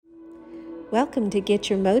Welcome to Get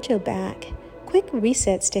Your Mojo Back. Quick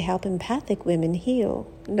resets to help empathic women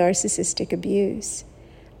heal narcissistic abuse.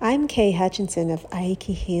 I'm Kay Hutchinson of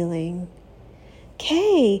Aiki Healing.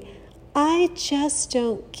 Kay, I just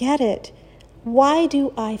don't get it. Why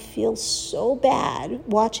do I feel so bad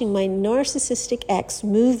watching my narcissistic ex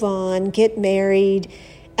move on, get married,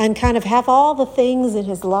 and kind of have all the things in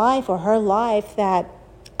his life or her life that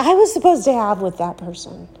I was supposed to have with that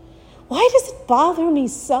person? Why does it bother me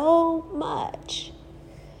so much?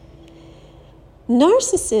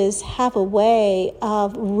 Narcissists have a way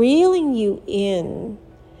of reeling you in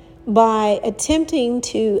by attempting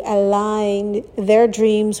to align their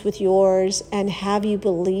dreams with yours and have you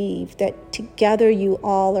believe that together you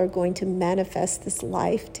all are going to manifest this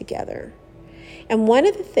life together. And one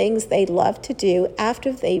of the things they love to do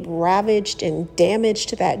after they've ravaged and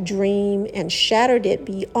damaged that dream and shattered it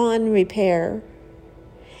beyond repair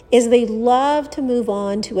is they love to move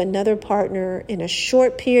on to another partner in a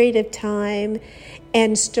short period of time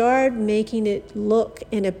and start making it look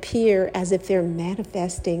and appear as if they're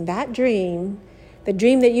manifesting that dream, the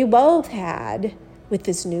dream that you both had with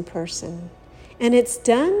this new person. And it's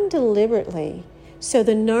done deliberately. So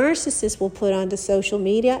the narcissist will put onto social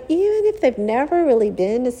media, even if they've never really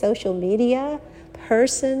been a social media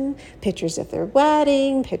person, pictures of their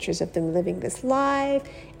wedding, pictures of them living this life,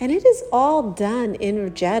 and it is all done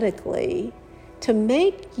energetically to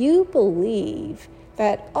make you believe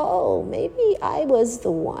that, oh, maybe I was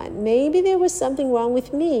the one. Maybe there was something wrong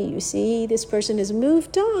with me. You see, this person has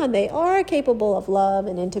moved on. They are capable of love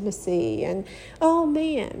and intimacy, and oh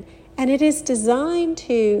man. And it is designed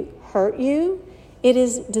to hurt you. It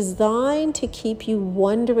is designed to keep you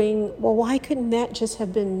wondering, well, why couldn't that just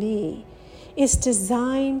have been me? It's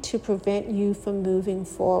designed to prevent you from moving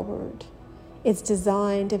forward. It's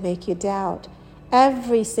designed to make you doubt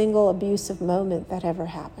every single abusive moment that ever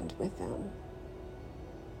happened with them.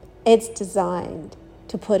 It's designed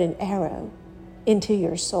to put an arrow into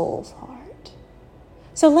your soul's heart.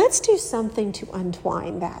 So let's do something to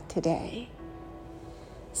untwine that today.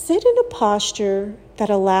 Sit in a posture that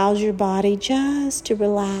allows your body just to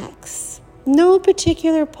relax. No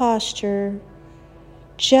particular posture.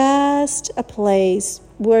 Just a place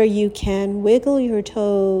where you can wiggle your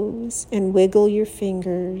toes and wiggle your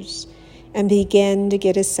fingers and begin to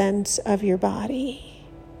get a sense of your body.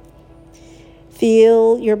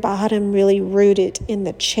 Feel your bottom really rooted in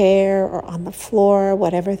the chair or on the floor,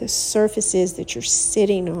 whatever the surface is that you're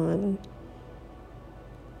sitting on.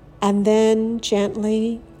 And then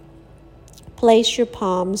gently place your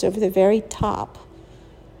palms over the very top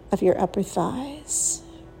of your upper thighs.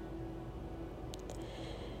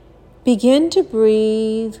 Begin to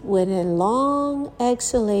breathe with a long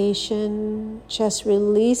exhalation, just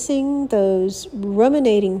releasing those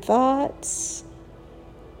ruminating thoughts,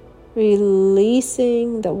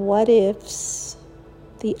 releasing the what ifs,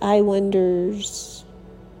 the I wonders,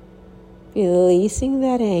 releasing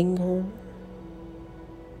that anger.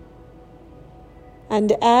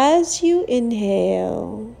 And as you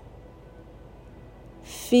inhale,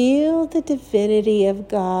 feel the divinity of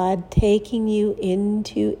God taking you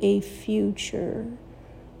into a future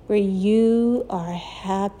where you are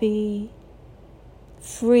happy,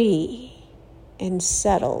 free, and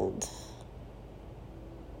settled.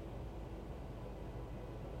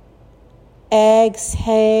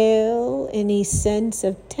 Exhale any sense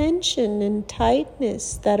of tension and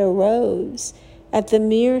tightness that arose at the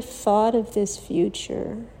mere thought of this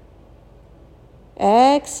future.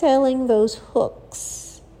 Exhaling those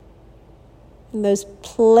hooks and those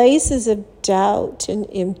places of doubt and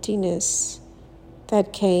emptiness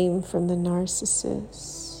that came from the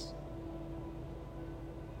narcissist.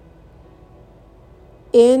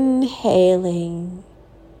 Inhaling,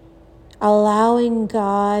 allowing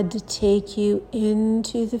God to take you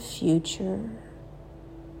into the future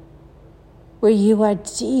where you are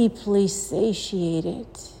deeply satiated.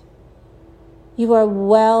 You are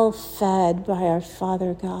well fed by our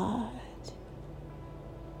Father God.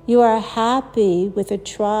 You are happy with a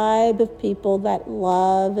tribe of people that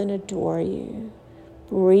love and adore you.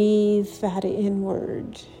 Breathe that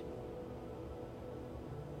inward.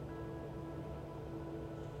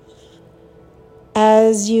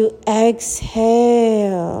 As you exhale,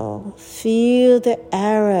 feel the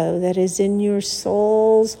arrow that is in your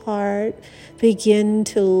soul's heart begin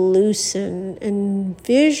to loosen and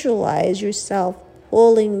visualize yourself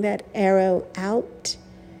pulling that arrow out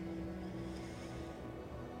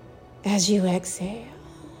as you exhale.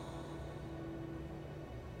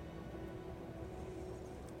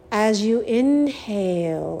 As you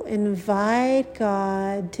inhale, invite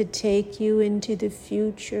God to take you into the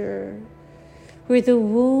future where the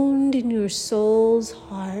wound in your soul's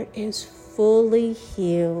heart is fully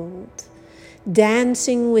healed,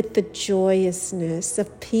 dancing with the joyousness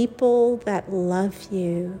of people that love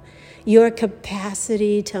you. Your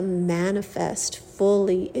capacity to manifest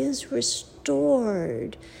fully is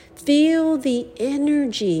restored. Feel the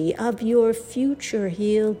energy of your future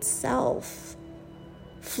healed self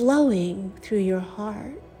flowing through your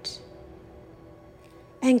heart.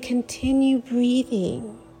 And continue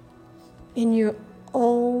breathing in your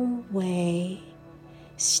own way,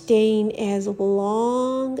 staying as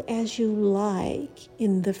long as you like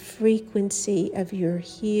in the frequency of your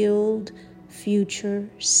healed future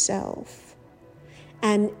self.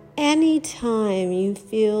 And anytime you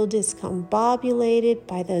feel discombobulated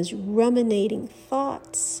by those ruminating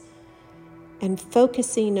thoughts and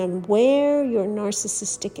focusing on where your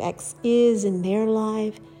narcissistic ex is in their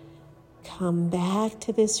life, come back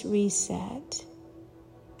to this reset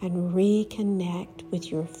and reconnect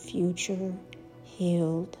with your future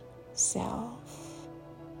healed self.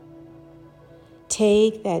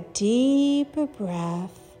 Take that deeper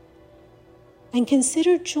breath and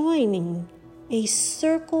consider joining a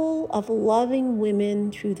circle of loving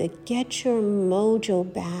women through the Get Your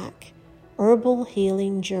Mojo Back herbal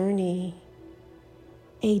healing journey.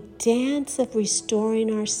 A dance of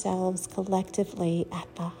restoring ourselves collectively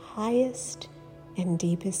at the highest and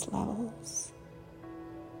deepest levels.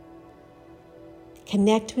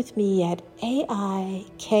 Connect with me at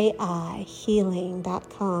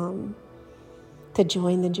aikihealing.com to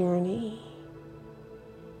join the journey.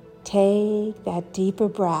 Take that deeper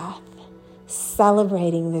breath,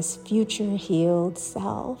 celebrating this future healed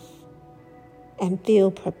self, and feel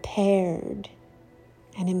prepared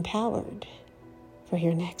and empowered for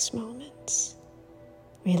your next moments.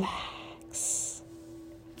 Relax.